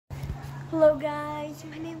Hello guys,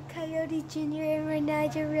 my name is Coyote Jr. and right now I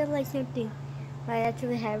just realized something. I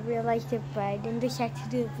actually have realized it, but I didn't decide to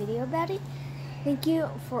do a video about it. Thank you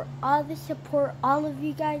for all the support, all of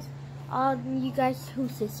you guys who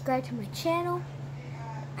subscribe to my channel.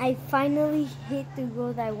 I finally hit the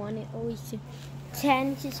goal that I wanted always to.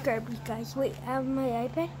 10 subscribers, guys. Wait, I have my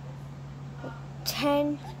iPad.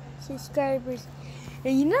 10 subscribers.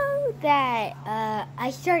 And you know that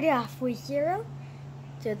I started off with 0.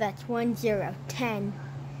 So that's 10.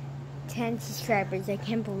 10 subscribers. I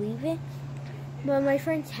can't believe it. But my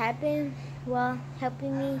friends have been,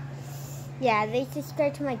 helping me. Yeah, they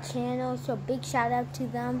subscribe to my channel, so big shout out to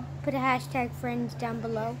them. Put a hashtag friends down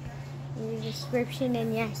below in the description,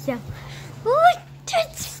 and yeah, so. Oh,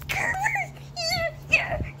 10 subscribers!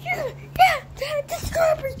 Yeah, 10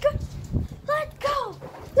 subscribers, guys! Let's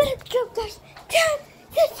go, guys! 10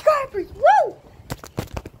 subscribers! Woo!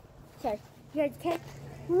 Sorry, you guys can't.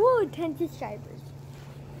 Whoa, 10 subscribers.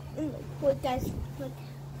 And look, guys, look.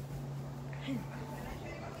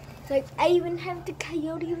 Like, I even have the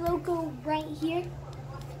Coyote logo right here.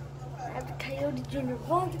 I have the Coyote Jr.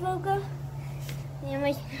 Vlog logo. And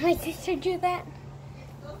my sister drew that.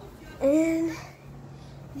 And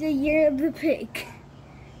the year of the pig.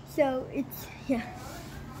 So, it's, yeah.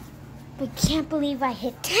 But can't believe I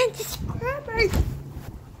hit 10 subscribers.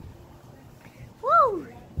 Whoa.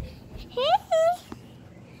 Hey.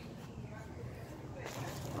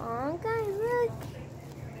 Oh, guys, look.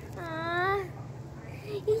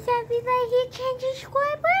 He's happy that he hit 10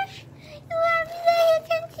 subscribers? You happy that he hit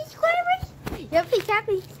 10 subscribers? Yep, he's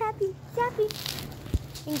happy.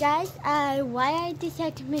 And guys, why I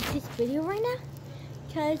decided to make this video right now?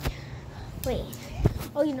 Because, wait.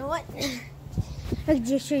 Oh, you know what? I'll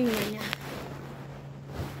just show you right now.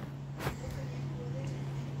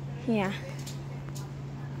 Yeah.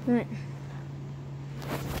 Right.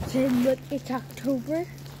 So look, it's October.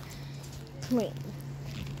 Wait.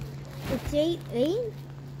 It's 8/8.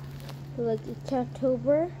 Look, it's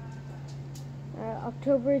October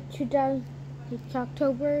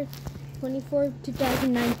 24th,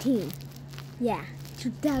 2019. Yeah,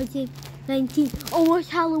 2019.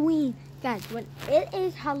 Almost Halloween. Guys, when it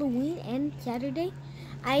is Halloween and Saturday,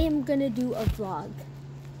 I am gonna do a vlog.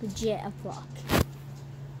 Legit a vlog.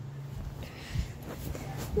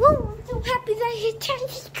 Whoa, I'm so happy that I hit 10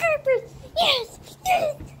 subscribers. Yes.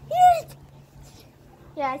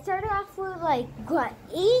 Yeah, I started off with like, what,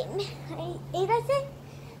 8 I think?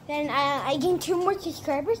 Then I gained 2 more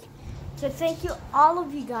subscribers. So thank you all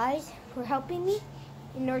of you guys for helping me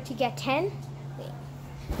in order to get 10. Wait,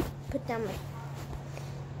 put down my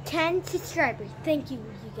 10 subscribers. Thank you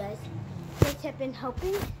guys. You guys have been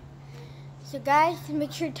helping. So guys,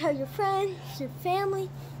 make sure to tell your friends, your family,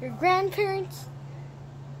 your grandparents,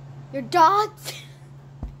 your dogs.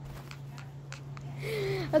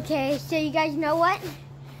 Okay, so you guys know what?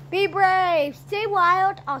 Be brave, stay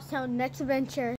wild. I'll see you next adventure.